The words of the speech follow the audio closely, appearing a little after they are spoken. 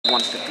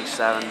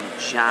157,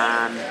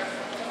 John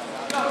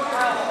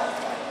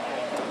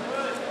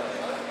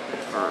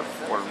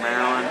for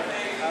Maryland,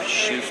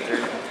 Shuster,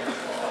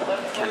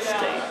 Kent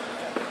State.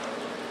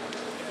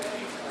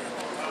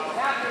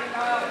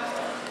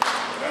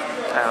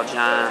 Kyle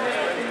John,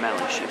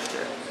 Melly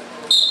Shuster.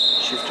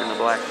 Shuster in the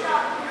black,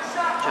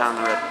 John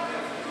in the red.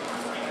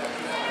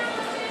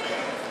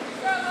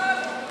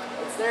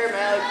 It's there,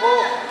 Mally.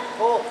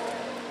 Pull.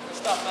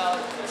 Stop,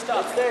 Mally.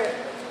 Stop. It's there.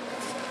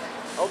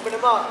 Open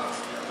him up.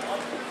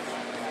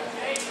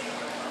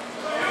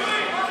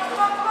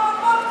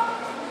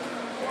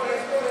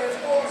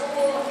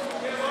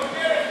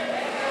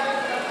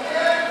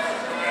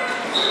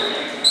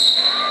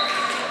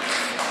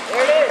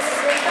 There it is.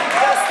 You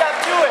gotta step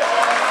to it.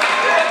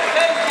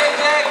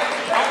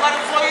 Don't let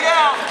him slow you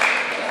down.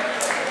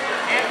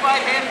 Hand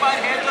fight,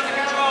 hands under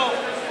control.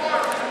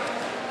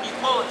 Keep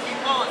pulling.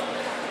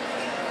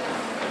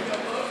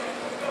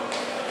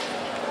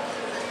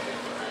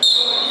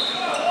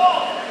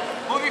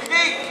 Move your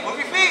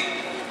feet.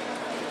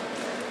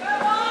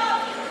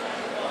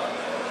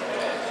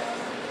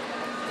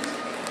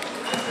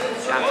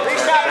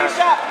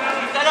 Reset.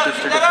 Keep that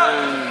up.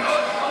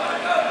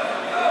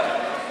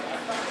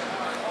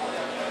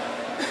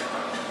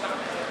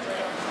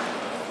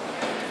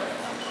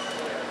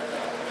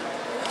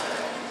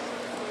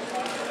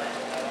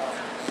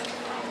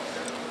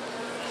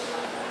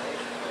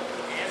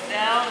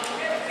 Down.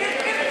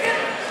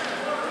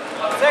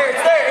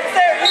 It's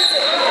there.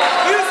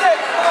 Use it.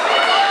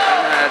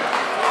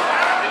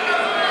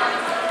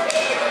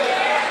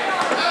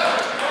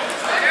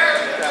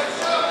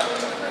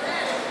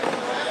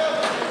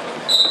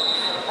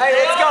 Hey,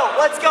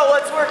 let's go.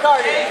 Let's work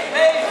hard.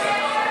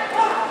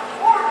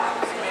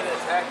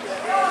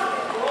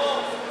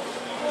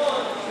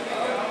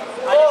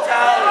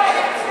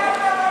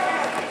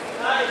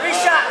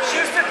 Reshot,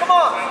 Shuster, come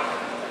on.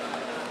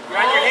 You're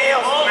on your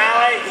heels,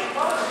 Mally.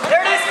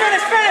 There it is,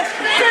 finish.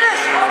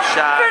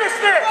 Shot. Finish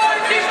it.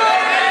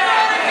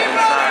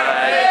 Inside.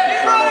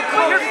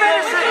 You're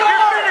finishing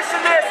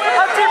this.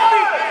 Up to your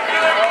feet.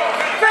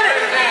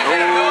 Finish. Oh,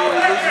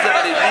 he loses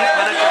out. He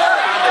finishes.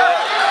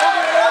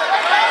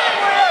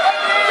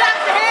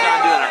 John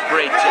doing a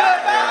great job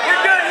there.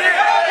 You're good here.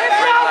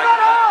 Great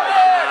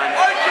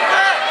leg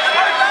defense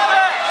by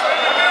John.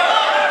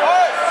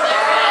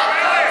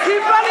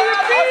 Keep running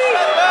your feet.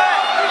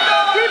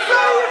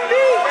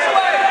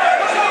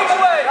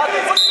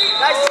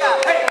 Nice job.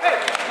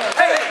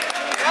 Hey.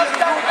 That's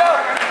time to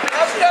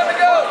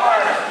go.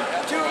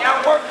 You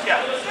outworked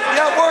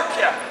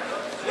ya.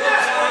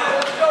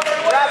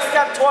 Grab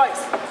step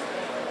twice.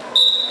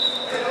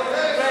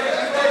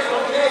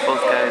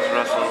 Both guys,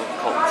 Russell,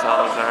 Colton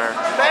Salazar.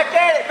 Back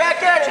at it.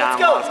 John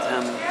Let's go. lost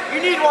him. You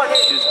need one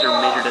hit. Shuster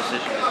major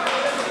decision.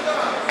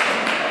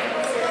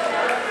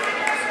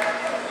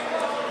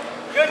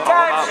 Good All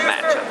time, about Shuster.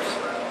 matchups.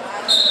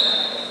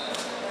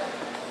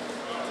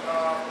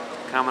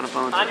 Common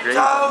opponents are great.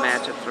 toes.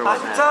 Matchups are On what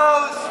your matter.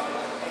 toes.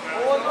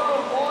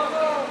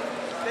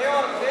 Stay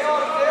on him.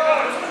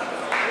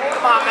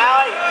 Come on,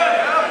 Mally.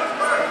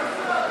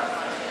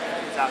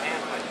 He's out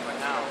hand fighting right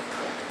now.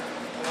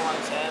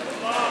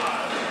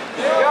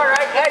 You're all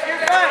right. Hey,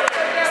 you're fine.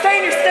 Stay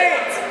in your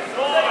stance.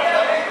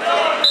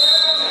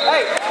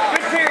 Hey,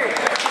 good period.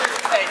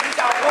 Hey, he's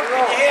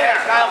outworking you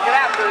here. Kyle, get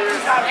after it.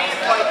 He's out hand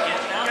fighting.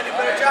 You're doing a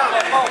better job.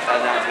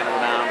 Touchdown's gonna go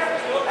down.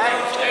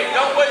 Hey,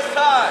 don't waste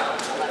time.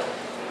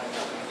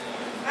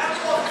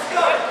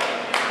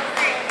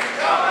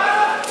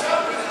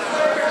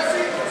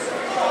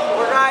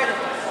 We're riding.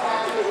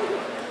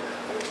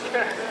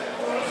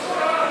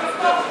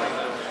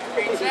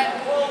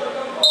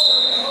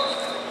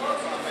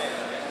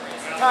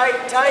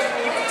 Tight.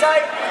 Keep it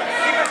tight.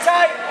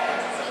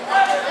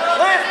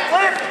 Lift.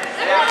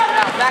 Yeah,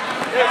 back.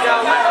 There you go.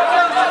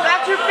 Back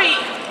to your feet.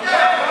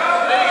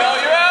 There you go,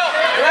 you're out.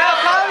 You're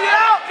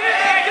out.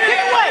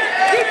 Kick away.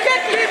 Keep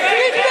kicking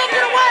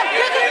away.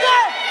 Kick it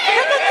good.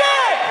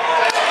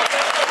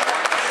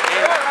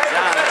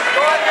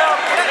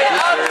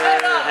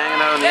 Shuster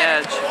hanging out on the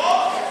edge.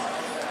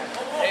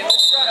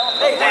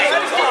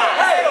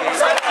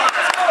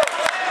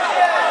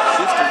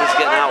 Shuster just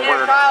getting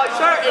outworked.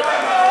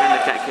 And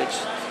the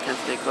Kent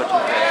State coach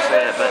would have to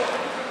say it, but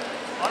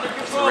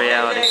it's the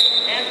reality.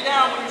 Hands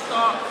down when you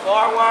stop.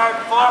 Forward.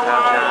 Kyle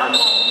John,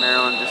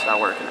 Maryland just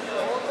outworking it.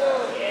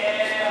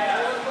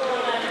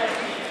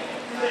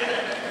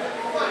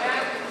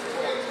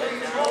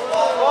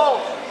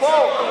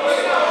 Pull.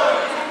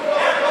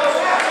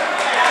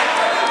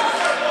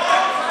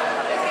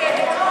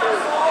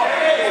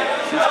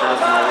 Shuster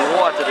doesn't know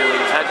what to do with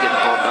his head getting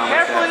pulled down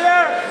like Careful that.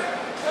 here.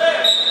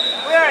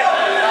 Clear it.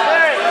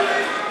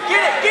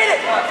 Get it.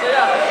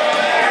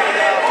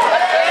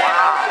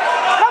 Wow.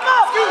 Come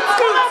on. Scoot.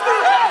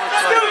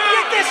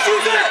 Get this,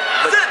 Shuster.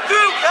 Sit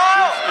through,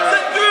 Kyle.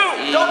 Sit through.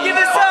 Don't give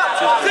this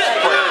up.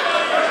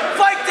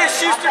 Fight this,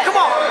 Shuster. Come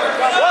on.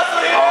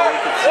 Oh,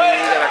 we can see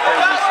that a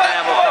crazy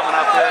scramble coming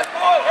up here.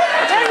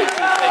 That's going to be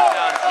two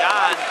takedowns.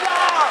 John.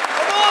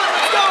 Come on,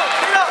 let's go.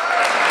 Get up.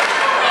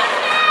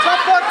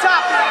 Top on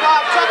top.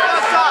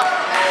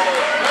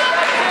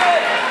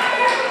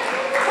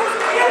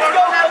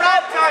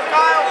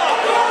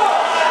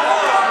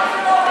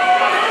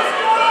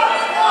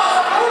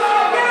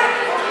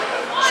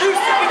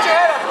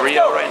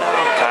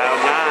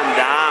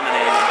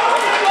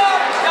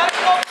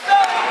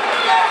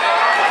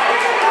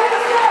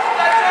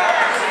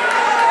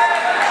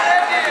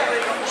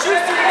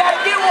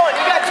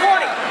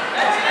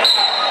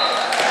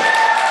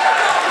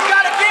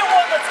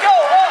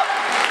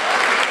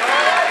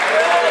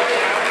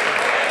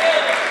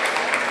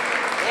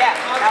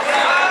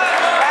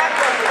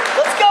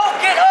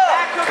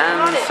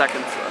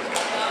 seconds left.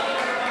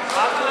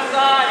 Pop to the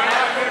side,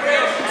 half the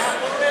wrist,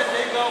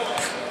 there you go.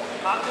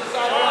 Pop to the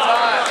side, all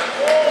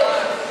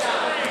time.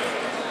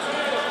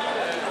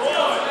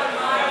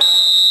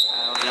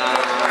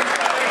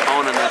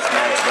 Owning this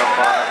match so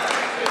far.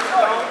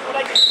 What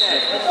I just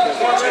said.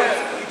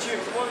 You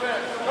choose.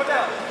 Go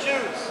down.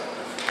 Choose.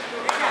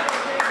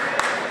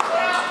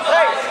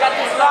 Hey, it's got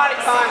this karate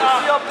time.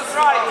 See up the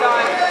karate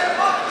time.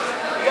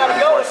 You gotta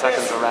go 4 with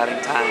seconds this. of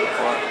riding time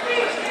for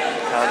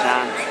Kyle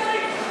Johns.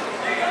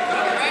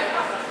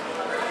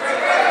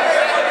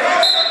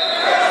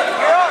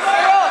 You're up,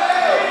 you're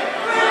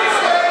up.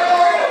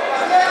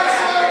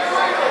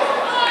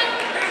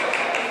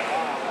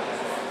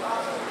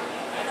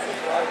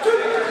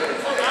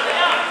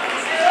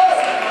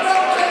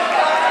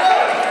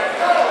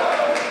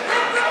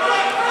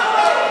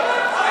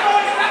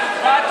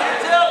 Right to the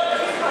tilt.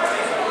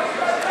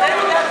 Stay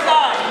with that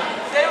side.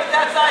 Stay with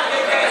that side,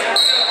 KJ.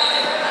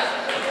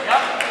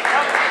 Yep.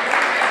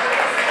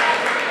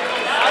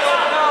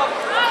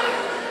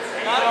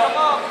 Gotta come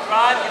up.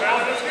 Rod,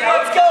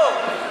 Let's go.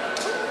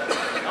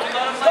 don't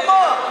let him Come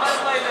on. Don't let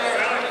him lay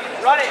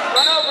there. Run it.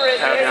 Run over it.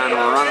 Kyle Johns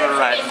will run to the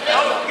right.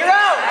 Get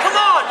out. Come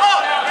on.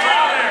 Up.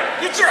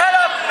 Get your head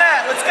off the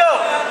mat. Let's go.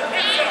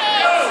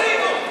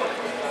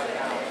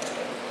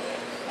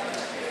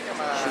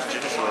 Shuster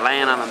just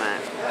laying on the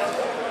mat.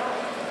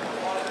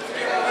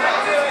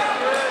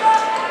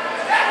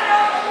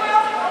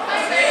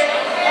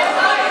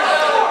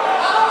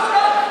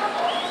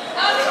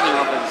 Coming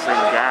up with the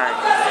same guy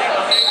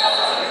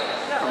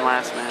from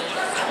last match.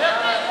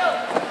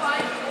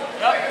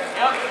 Yep.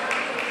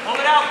 Pull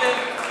it out then.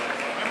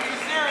 Remember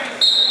your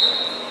series.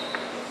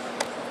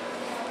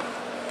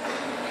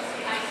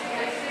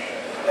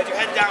 Let your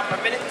head down for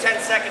a minute and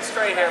 10 seconds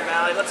straight here,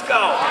 Mally. Let's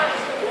go.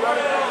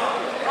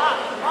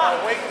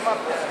 Wake him up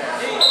down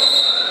there.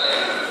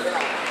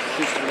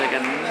 Shuster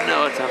making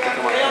no attempt to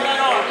come up. Lay on that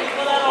arm.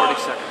 Pull that 40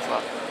 arm. seconds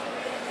left.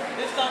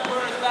 This time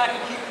we're his back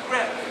and keep the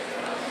grip.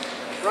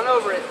 Run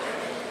over it.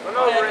 Run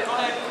Go over ahead. it. Go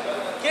ahead.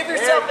 Give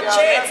yourself a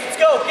chance. Let's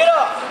go. Get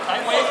up.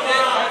 Tight waisted.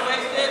 Tight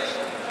waisted.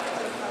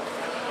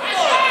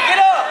 Get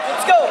up.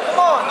 Let's go. Come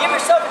on. Give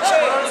yourself a Put on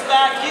chance. his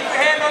back. Keep your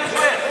hand on his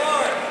wrist.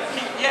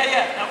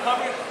 Yeah. Now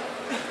cover it.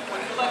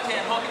 With your left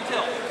hand. Hook and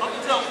tilt. Hook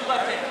and tilt with your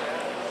left hand.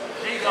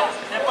 There you go.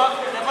 Step up.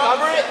 Step up.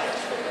 Cover it.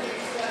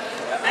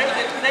 Stay with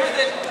it. Stay with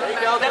it. There you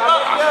go. Step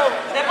Cover up. it. Go.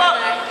 Step up.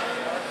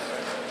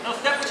 No,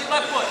 step with your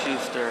left foot.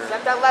 Shuster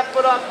Set that left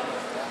foot up.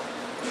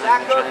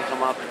 Back trying up. to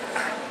come up.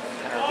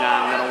 Kyle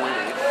Johns gonna win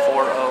a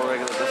 4-0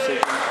 regular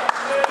decision.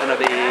 Gonna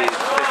be